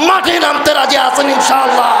মাঠে নামতে রাজি আছেন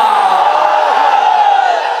ইনশাআল্লাহ?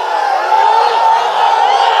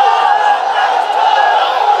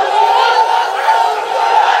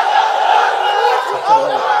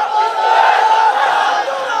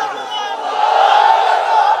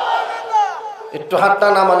 একটু হাতটা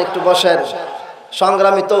নামান, একটু বসেন।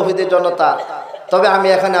 সংগ্রামী তৌহিদি জনতা, তবে আমি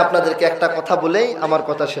এখানে আপনাদেরকে একটা কথা বলেই আমার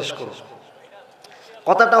কথা শেষ করব।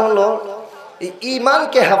 কথাটা হলো, এই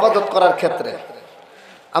ঈমানকে হেফাজত করার ক্ষেত্রে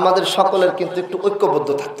আমাদের সকলের কিন্তু একটু ঐক্যবদ্ধ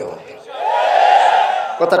থাকতে হবে,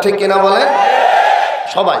 কথা ঠিক কিনা বলেন?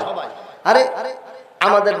 সবাই, আরে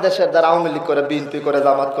আমাদের দেশের যারা আওয়ামী লীগ করে, বিএনপি করে,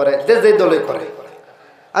 জামাত করে, যে যে দলে করে,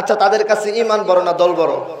 আচ্ছা তাদের কাছে ঈমান বড় না দল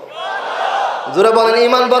বড়? জোরে বলেন,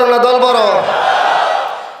 ঈমান বড় না দল বড়?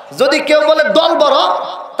 যদি কেউ বলে দল বড়,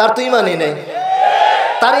 তার তো ঈমানই নেই,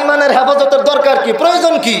 তার ঈমানের হেফাজতের দরকার কি,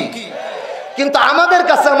 প্রয়োজন কি? কিন্তু আমাদের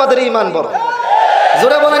কাছে আমাদের ঈমান বড়।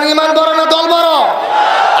 জোরে বলেন, ঈমান বড় না দল বড়?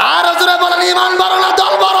 আর জোরে বলেন, ঈমান বড় না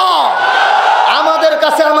দল বড়? আমাদের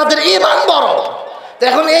কাছে আমাদের ঈমান বড়।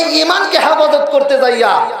 এখন এই ঈমানকে হেফাজত করতে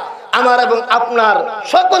যাইয়া আমার এবং আপনার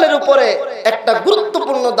সকলের উপরে একটা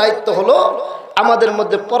গুরুত্বপূর্ণ দায়িত্ব হলো, আমাদের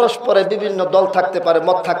মধ্যে পরস্পরে বিভিন্ন দল থাকতে পারে,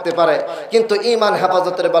 মত থাকতে পারে, কিন্তু ঈমান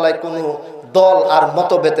হেফাজতের বেলায় কোনো দল আর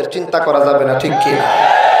মতভেদের চিন্তা করা যাবে না, ঠিক কি?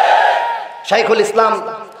 শাইখুল ইসলাম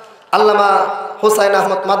আল্লামা হুসাইন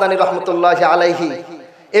আহমদ মাদানী রহমতুল্লাহি আলাইহি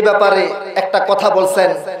এ ব্যাপারে একটা কথা বলছেন।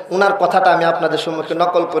 উনার কথাটা আমি আপনাদের সম্মুখে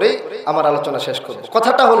নকল করে আমার আলোচনা শেষ করব।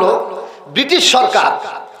 কথাটা হলো, ব্রিটিশ সরকার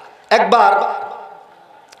একবার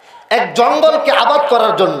এক জঙ্গলকে আবাদ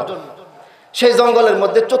করার জন্য সেই জঙ্গলের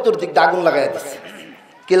মধ্যে চতুর্দিক দিয়ে আগুন লাগাই দিচ্ছে।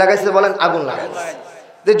 কি লাগাইছে বলেন? আগুন লাগাইছে।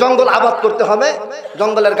 যে জঙ্গল আবাদ করতে হবে,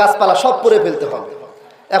 জঙ্গলের গাছপালা সব পুড়ে ফেলতে হবে।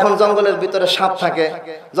 এখন জঙ্গলের ভিতরে সাপ থাকে,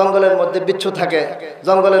 জঙ্গলের মধ্যে বিচ্ছু থাকে,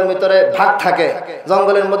 জঙ্গলের ভিতরে ভাগ থাকে,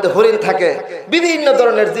 জঙ্গলের মধ্যে হরিণ থাকে, বিভিন্ন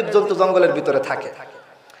ধরনের জীবজন্তু জঙ্গলের ভিতরে থাকে।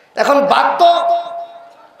 এখন বাঘ তো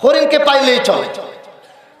হরিণকে পাইলেই চলে,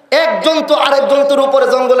 এক জন্তু আরেক জন্তুর উপরে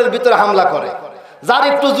জঙ্গলের ভিতরে হামলা করে। যার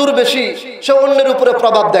একটু জোর বেশি সে অন্যের উপরে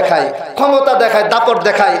প্রভাব দেখায়, ক্ষমতা দেখায়, দাপট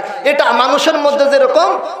দেখায়। এটা মানুষের মধ্যে যেরকম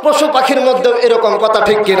পশু পাখির মধ্যেও এরকম, কথা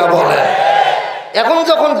ঠিক কিনা বলে? এখন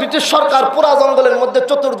যখন ব্রিটিশ সরকার পুরা জঙ্গলের মধ্যে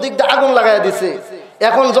চতুর্দিক দিয়ে আগুন লাগাই দিছে,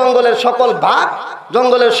 এখন জঙ্গলের সকল বাঘ,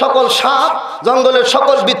 জঙ্গলের সকল সাপ, জঙ্গলের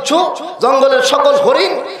সকল বিচ্ছু, জঙ্গলের সকল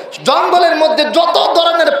হরিণ, জঙ্গলের মধ্যে যত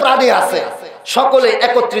ধরনের প্রাণী আছে সকলে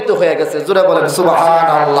একত্রিত হয়ে গেছে। জোরে বলেন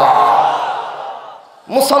সুবহানাল্লাহ।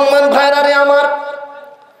 মুসলমান ভাইরা রে আমার,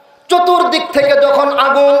 চতুর্দিক থেকে যখন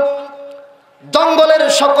আগুন, জঙ্গলের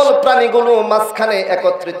সকল প্রাণীগুলো মাঝখানে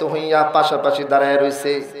একত্রিত হইয়া পাশাপাশি দাঁড়ায়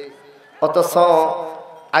রয়েছে। অথচ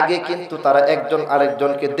আগে কিন্তু তারা একজন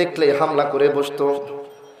আরেকজনকে দেখলে হামলা করে বসতো।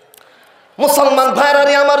 মুসলমান ভাইরা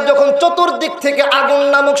রে আমার, যখন চতুর্দিক থেকে আগুন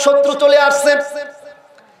নামক শত্রু চলে আসছে,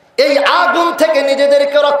 এই আগুন থেকে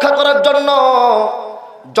নিজেদেরকে রক্ষা করার জন্য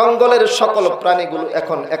জঙ্গলের সকল প্রাণীগুলো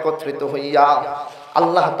এখন একত্রিত হইয়া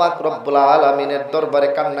আল্লাহ পাক রব্বুল আলামিনের দরবারে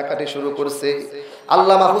কান্নাকাটি শুরু করছে।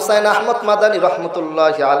 আল্লামা হুসাইন আহমদ মাদানী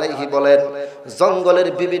রহমতুল্লাহি আলাইহি বলেন, জঙ্গলের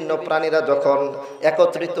বিভিন্ন প্রাণীরা যখন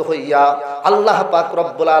একত্রিত হইয়া আল্লাহ পাক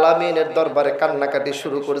রব্বুল আলামিনের দরবারে কান্নাকাটি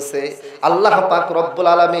শুরু করছে, আল্লাহ পাক রব্বুল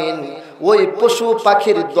আলামিন ওই পশু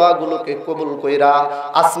পাখির দোয়াগুলোকে কবুল কইরা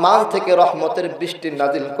আসমান থেকে রহমতের বৃষ্টি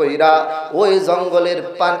নাজিল কইরা ওই জঙ্গলের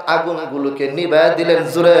আগুনগুলোকে নিভাইয়া দিলেন।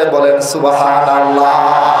 জোরে বলেন সুবহানাল্লাহ।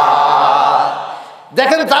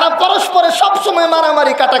 দেখেন, যারা পরস্পরে সবসময়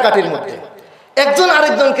মারামারি কাটাকাটির মধ্যে, একজন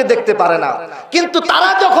আরেকজনকে দেখতে পারে না, কিন্তু তারা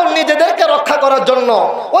যখন নিজেদেরকে রক্ষা করার জন্য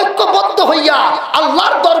ঐক্যবদ্ধ হইয়া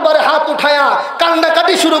আল্লাহর দরবারে হাত উঠায়া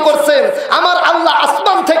কান্নাকাটি শুরু করছেন, আমার আল্লাহ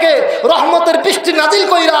আসমান থেকে রহমতের বৃষ্টি নাজিল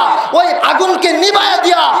কইরা ওই আগুনকে নিভাইয়া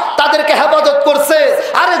দিয়া তাদেরকে হেফাজত করছে।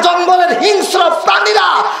 আরে জঙ্গলের হিংস্র প্রাণীরা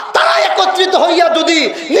তারা একত্রিত হইয়া যদি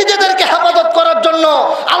নিজেদেরকে হেফাজত করার জন্য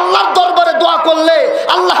আল্লাহর দরবারে দোয়া করলে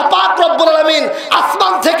আল্লাহ পাক রব্বুল আলামিন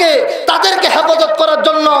আসমান থেকে তাদেরকে হেফাজত করার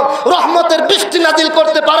জন্য রহমতের বৃষ্টি নাজিল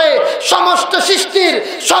করতে পারে। সমস্ত সৃষ্টির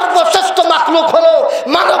সর্বশ্রেষ্ঠ মাখলুক হলো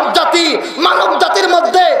মানব জাতি। মানব জাতির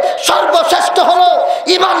মধ্যে সর্বশ্রেষ্ঠ হলো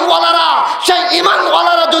ঈমানওয়ালারা। সেই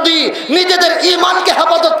ঈমানওয়ালারা যদি নিজেদের ঈমানকে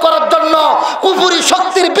হেফাজত করার জন্য কুফরি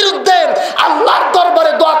শক্তির বিরুদ্ধে আল্লাহর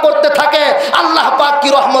দরবারে দোয়া করতে থাকে, আল্লাহ পাক কি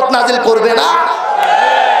রহমত নাজিল করবে না?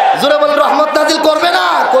 জোরে বলেন, রহমত নাজিল করবে না?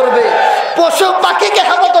 করবে। পশু পাখিকে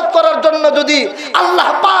হেফাজত করার জন্য যদি আল্লাহ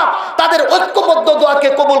পাক তাদের ঐক্যবদ্ধ দোয়াকে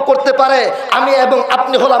কবুল করতে পারে, আমি এবং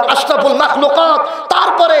আপনি হলাম আশরাফুল মাখলুকাত,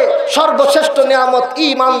 তারপরে সর্বশ্রেষ্ঠ নিয়ামত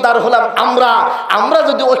ঈমানদার হলাম আমরা। আমরা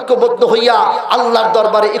যদি ঐক্যবদ্ধ হইয়া আল্লাহর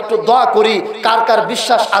দরবারে একটু দোয়া করি, কার কার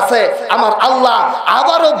বিশ্বাস আছে আমার আল্লাহ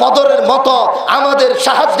আবারও বদরের মতো আমাদের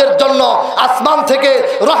সাহায্যের জন্য আসমান থেকে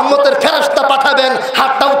রহমতের ফেরেশতা পাঠাবেন?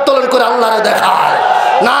 হাতটা উত্তোলন করে আল্লাহরে দেখায়।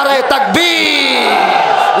 নারায়ে তাকবীর,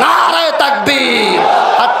 নারায়ে তাকবীর।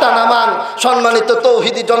 হাতটা নামান। সম্মানিত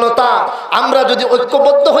তৌহিদি জনতা, আমরা যদি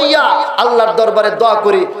ঐক্যবদ্ধ হইয়া আল্লাহর দরবারে দোয়া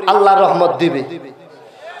করি, আল্লাহ রহমত দিবে।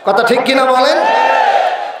 কথা ঠিক কিনা বলেন?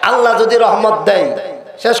 আল্লাহ যদি রহমত দেয়,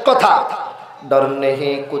 শেষ কথা, ডর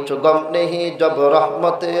নেহি কুছ গম নেহি জব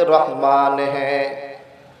রহমতে রহমান হ্যায়,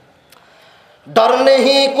 डर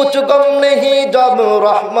नहीं कुछ गम नहीं जब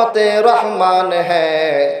रहमते रहमान है,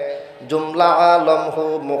 जुमला आलम हो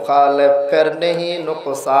मुखालिफ फिर नहीं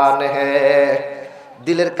नुकसान है।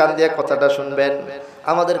 दिलेर कान दिए कथाटा शुनबेन,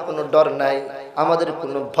 आमादेर कोनो डर नाई, आमादेर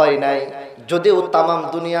कोनो भय नाई। যদিও তামাম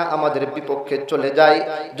দুনিয়া আমাদের বিপক্ষে চলে যায়,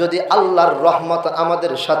 যদি আল্লাহর রহমত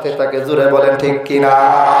আমাদের সাথে থাকে, জোরে বলেন ঠিক কিনা?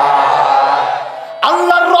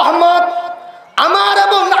 আল্লাহর রহমত আমার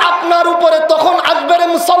এবং আপনার উপরে তখন আসবে রে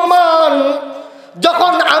মুসলমান,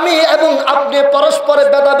 যখন আমি এবং আপনি পরস্পরের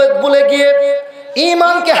ভেদাভেদ ভুলে গিয়ে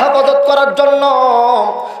ঈমানকে হেফাজত করার জন্য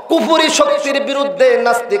কুফরি শক্তির বিরুদ্ধে,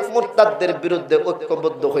 নাস্তিক মুরতাদদের বিরুদ্ধে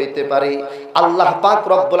ঐক্যবদ্ধ হইতে পারি। আল্লাহ পাক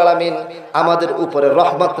রব্বুল আলামিন আমাদের উপরে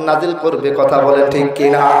রহমত নাজিল করবে। কথা বলেন ঠিক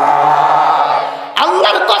কিনা?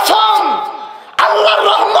 আল্লাহর কসম, আল্লাহর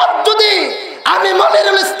রহমত যদি আমি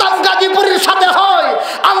মনিরুল ইসলাম গাজীপুরের সাথে হয়,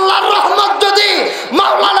 আল্লাহর রহমত যদি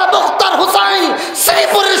মাওলানা মুখতার হুসাইন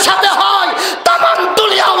শ্রীপুরের সাথে হয়, তামাম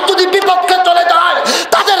দুনিয়াও যদি বিপক্ষে চলে যায়,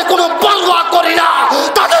 তাদের কোনো পরোয়া করি না,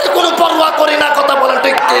 তাদের কোনো পরোয়া করি না। কথা বলেন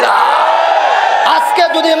ঠিক কিনা? আজকে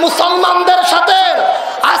যদি মুসলমানদের সাথে,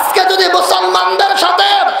 আজকে যদি মুসলমানদের সাথে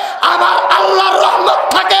আমার আল্লাহর রহমত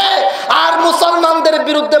থাকে,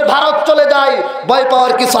 বিরুদ্ধে ভারত চলে যায়, ভয়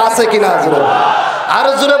পাওয়ার কিছু আছে কিনা? আর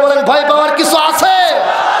জোরে বলেন, ভয় পাওয়ার কিছু আছে?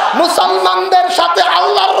 মুসলমানদের সাথে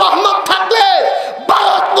আল্লাহর রহমত থাকলে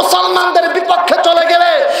ভারত মুসলমানদের বিপক্ষে চলে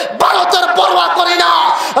গেলে ভারতের পরোয়া করি না,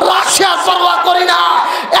 রাশিয়ার পরোয়া করি না,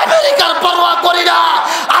 আমেরিকার পরোয়া করি না।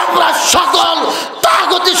 আমরা সকল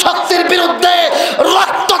তাগুতি শক্তির বিরুদ্ধে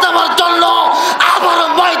রক্ত দেওয়ার জন্য আবার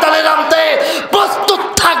ময়দানে নামতে প্রস্তুত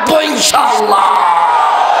থাকবো ইনশাআল্লাহ।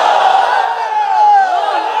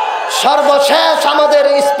 সর্বশেষ আমাদের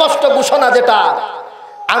স্পষ্ট ঘোষণা যেটা,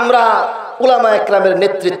 আমরা উলামা একরামের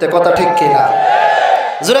নেতৃত্বে, কথা ঠিক কিনা?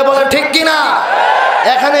 জোরে বলেন ঠিক কিনা?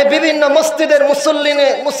 এখানে বিভিন্ন মসজিদের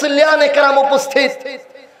মুসল্লিয়ান একরাম উপস্থিত,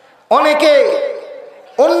 অনেকে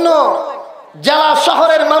অন্য জেলা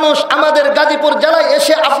শহরের মানুষ আমাদের গাজীপুর জেলায়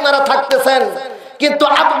এসে আপনারা থাকতেছেন, কিন্তু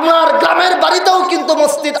আপনার গ্রামের বাড়িতেও কিন্তু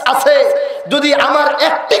মসজিদ আছে। যদি আমার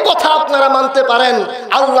একটি কথা আপনারা মানতে পারেন,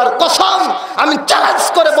 আল্লাহর কসম আমি চ্যালেঞ্জ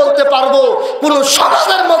করে বলতে পারবো, কোন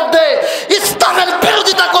সমাজের মধ্যে ইসলামের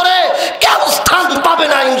বিরোধিতা করে কেউ স্থান পাবে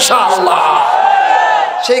না ইনশাআল্লাহ।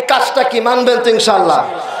 সেই কাজটা কি মানবেন তো ইনশাআল্লাহ?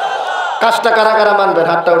 কাজটা কারা কারা মানবেন?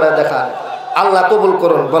 হাতটা উঠায় দেখান, আল্লাহ কবুল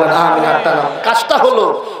করুন, বলেন আমিন। হাতটা নাম। কাজটা হলো,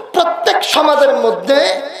 প্রত্যেক সমাজের মধ্যে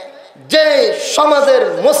যে সমাজের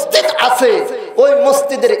মসজিদ আছে ওই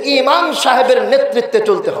মসজিদের ইমাম সাহেবের নেতৃত্বে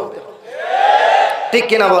চলতে হবে, ঠিক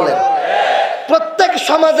কিনা বলেন? প্রত্যেক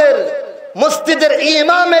সমাজের মসজিদের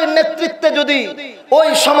ইমামের নেতৃত্বে যদি ওই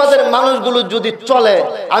সমাজের মানুষগুলো যদি চলে,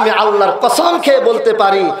 আমি আল্লাহর কসম খেয়ে বলতে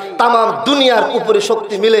পারি তামাম দুনিয়ার উপরে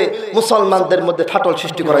শক্তি মিলে মুসলমানদের মধ্যে ফাটল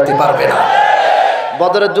সৃষ্টি করাতে পারবে না।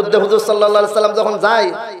 বদরের যুদ্ধে হুজুর সাল্লাল্লাহু আলাইহি সাল্লাম যখন যায়,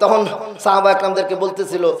 তখন সাহাবা একরামদেরকে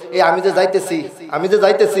বলতেছিল, এই আমি যে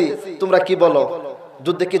যাইতেছি তোমরা কি বলো,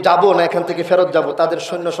 যুদ্ধে কি যাবো না এখান থেকে ফেরত যাব? তাদের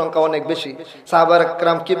সৈন্য সংখ্যা অনেক বেশি। সাহাবা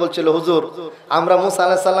একরাম কি বলছিল, হুজুর আমরা মুসা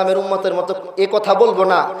আলাইহিস সালামের উম্মতের মতো এই কথা বলবো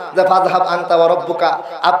না যে ফাযহাব আনতা ওয়া রাব্বুকা,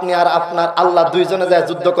 আপনি আর আপনার আল্লাহ দুইজনে যায়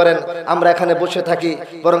যুদ্ধ করেন, আমরা এখানে বসে থাকি,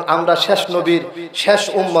 বরং আমরা শেষ নবীর শেষ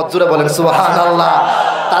উম্মত। জুড়ে বলেন সুবহানাল্লাহ।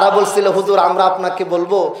 তারা বলছিল, হুজুর আমরা আপনাকে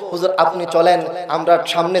বলবো, হুজুর আপনি চলেন, আমরা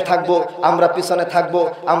সামনে থাকবো, আমরা পিছনে থাকবো,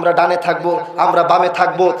 আমরা ডানে থাকবো, আমরা বামে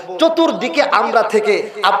থাকবো, চতুর্দিকে আমরা থেকে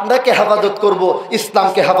আপনাকে হেফাজত করব,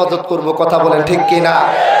 ইসলামকে হেফাজত করব। কথা বলেন ঠিক কিনা?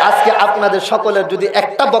 আজকে আপনাদের সকলের যদি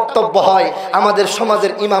একটা বক্তব্য হয়, আমাদের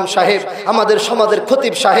সমাজের ইমাম সাহেব, আমাদের সমাজের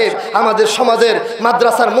খতিব সাহেব, আমাদের সমাজের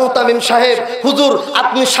মাদ্রাসার মুহতামিম সাহেব, হুজুর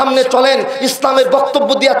আপনি সামনে চলেন, ইসলামের বক্তব্য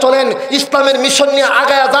দিয়া চলেন, ইসলামের মিশন নিয়ে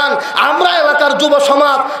আগায়া যান। আমরা এলাকার যুব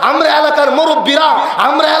সমাজ, আমরা এলাকার মুরব্বীরা,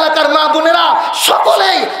 আমরা এলাকার মা বোনেরা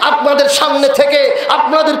সকলেই আপনাদের সামনে থেকে,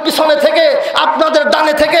 আপনাদের পিছনে থেকে, আপনাদের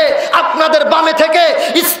ডানে থেকে, আপনাদের বামে থেকে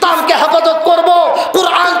ইসলামকে হেফাজত করব,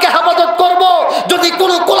 কোরআনকে হেফাজত করব। যদি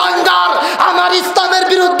কোনো কুলাঙ্গার আমার ইসলামের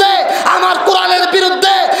বিরুদ্ধে, আমার কোরআনের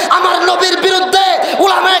বিরুদ্ধে, আমার নবীর বিরুদ্ধে,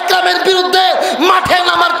 উলামা একরামের বিরুদ্ধে মাঠে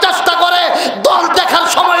নামার চেষ্টা করে, দল দেখার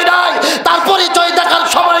সময় নাই, তার পরিচয় দেখার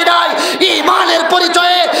সময় নাই, ঈমানের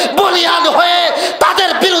পরিচয়ে বলিয়ান হয়ে তাদের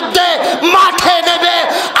বিরুদ্ধে মাঠে নেবে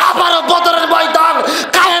আবারও বদরের ময়দান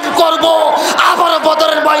কায়েম করব, আবারও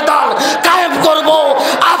বদরের ময়দান কায়েম করব,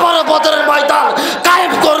 আবারও বদরের ময়দান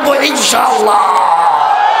কায়েম করব ইনশাআল্লাহ।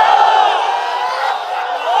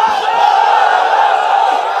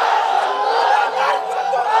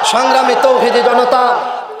 সংগ্রামী তৌহিদি জনতা,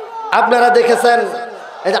 আপনারা দেখেছেন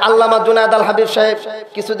এই যে আল্লামা জুনায়েদ আল হাবিব সাহেব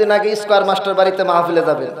কিছুদিন আগে স্কয়ার মাস্টার বাড়িতে মাহফিলে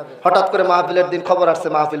যাবেন, হঠাৎ করে মাহফিলের দিন খবর আসছে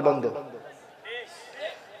মাহফিল বন্ধ।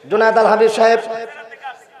 জুনায়েদ আল হাবিব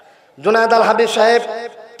সাহেব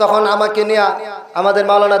তখন আমাকে নিয়ে আমাদের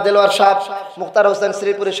মাওলানা দেলোয়ার সাহেব, মুখতার হোসেন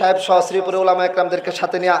শ্রীপুরী সাহেব সহ শ্রীপুরে উলামা একরামদেরকে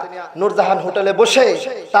সাথে নিয়ে নূরজাহান হোটেলে বসে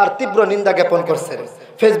তার তীব্র নিন্দা জ্ঞাপন করছেন।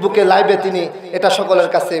 ফেসবুকে লাইভে তিনি এটা সকলের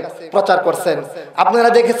কাছে প্রচার করছেন। আপনারা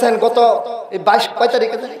দেখেছেন গত 22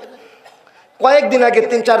 তারিখে, কয়েকদিন আগে,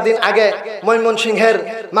 3-4 দিন আগে ময়মনসিংহের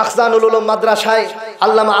মাখজানুল উলুম মাদ্রাসায়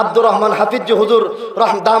আল্লামা আব্দুর রহমান হাফিজ হুজুর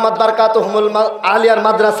দামাত বারকাতুহুমুল আলিয়ার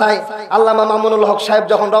মাদ্রাসায় আল্লামা মামুনুল হক সাহেব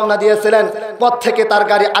যখন রওনা দিয়েছিলেন, পথ থেকে তার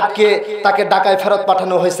গাড়ি আটকে তাকে ঢাকায় ফেরত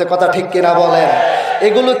পাঠানো হয়েছে। কথা ঠিক কিনা বলেন?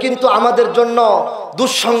 এগুলো কিন্তু আমাদের জন্য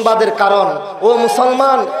দুঃসংবাদের কারণ। ও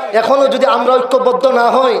মুসলমান, এখনো যদি আমরা ঐক্যবদ্ধ না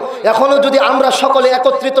হই, এখনো যদি আমরা সকলে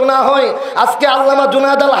একত্রিত না হই, আজকে আল্লামা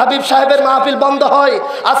জুনায়েদ আল হাবিব সাহেবের মাহফিল বন্ধ হয়,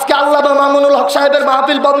 আজকে আল্লামা মামুনুল হক সাহেবের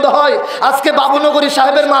মাহফিল বন্ধ হয়, আজকে বাবুনগরী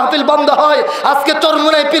সাহেবের মাহফিল বন্ধ হয়, আজকে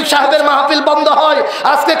চরমুনাই পীর সাহেবের মাহফিল বন্ধ হয়,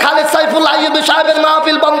 আজকে খালেদ সাইফুল আইয়ুবী সাহেবের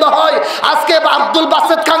মাহফিল বন্ধ হয়, আজকে আব্দুল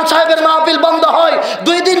বাসেত খান সাহেবের মাহফিল বন্ধ হয়,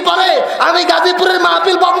 2 দিন পরে আমি গাজীপুরের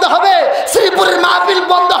মাহফিল বন্ধ হবে, শ্রীপুরের মাহফিল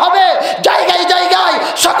বন্ধ হবে, জায়গায় জায়গায়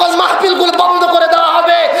সকল মাহফিলগুলো বন্ধ করে দেওয়া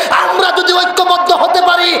হবে। আমরা যদি ঐক্যবদ্ধ হতে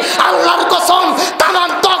পারি, আল্লাহর কসম তামাম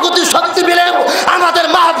তাগুতি শক্তি মিলেও আমাদের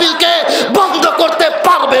মাহফিলকে বন্ধ করতে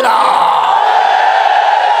পারবে না।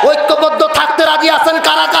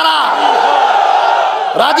 কারা কারা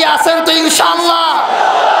রাজি আছেন তো ইনশাআল্লাহ?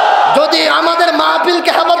 যদি আমাদের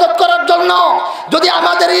মাহফিলকে হেফাজত করার জন্য, যদি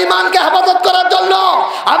আমাদের ঈমানকে হেফাজত করার জন্য,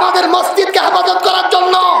 আমাদের মসজিদকে হেফাজত করার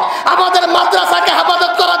জন্য, আমাদের মাদ্রাসাকে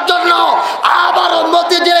হেফাজত করার জন্য আবার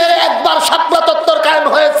মসজিদে একবার শাপলা চত্বর কায়েম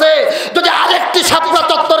হয়েছে, যদি আরেকটি শাপলা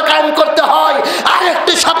চত্বর কায়েম করতে হয়,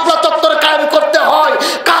 আরেকটি শাপলা চত্বর কায়েম করতে হয়,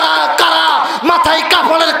 কারা কারা মাথায়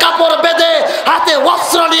কাফনের কাপড় বেঁধে হাতে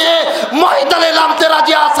অস্ত্র নিয়ে ময়দানে নামতে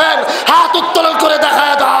রাজি আছেন? হাত উত্তোলন করে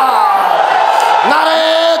দেখায় দাও। নারে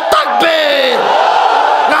তাকবীর,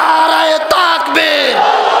 নারায়ে তাকবীর।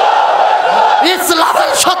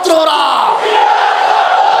 ইসলামের শত্রুরা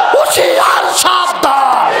হুঁশিয়ার,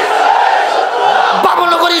 সাবধান।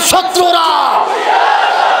 বাবুনগরীর শত্রুরা,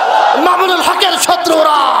 মামুনুল হকের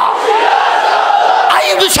শত্রুরা,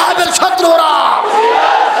 আইয়ুবী সাহেবের শত্রুরা,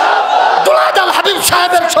 দুলাইদাল হাবিব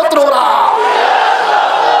সাহেবের শত্রুরা,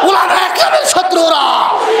 উলামায়ে কেরামের শত্রুরা,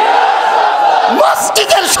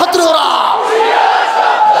 মসজিদের শত্রুরা,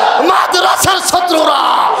 মাদ্রাসার শত্রুরা,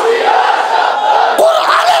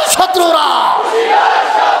 কোরআনের শত্রুরা,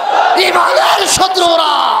 ঈমানের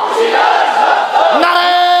শত্রুরা,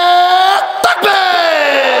 নারে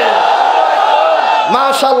তাকবীর।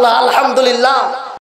 মাশাআল্লাহ, আলহামদুলিল্লাহ।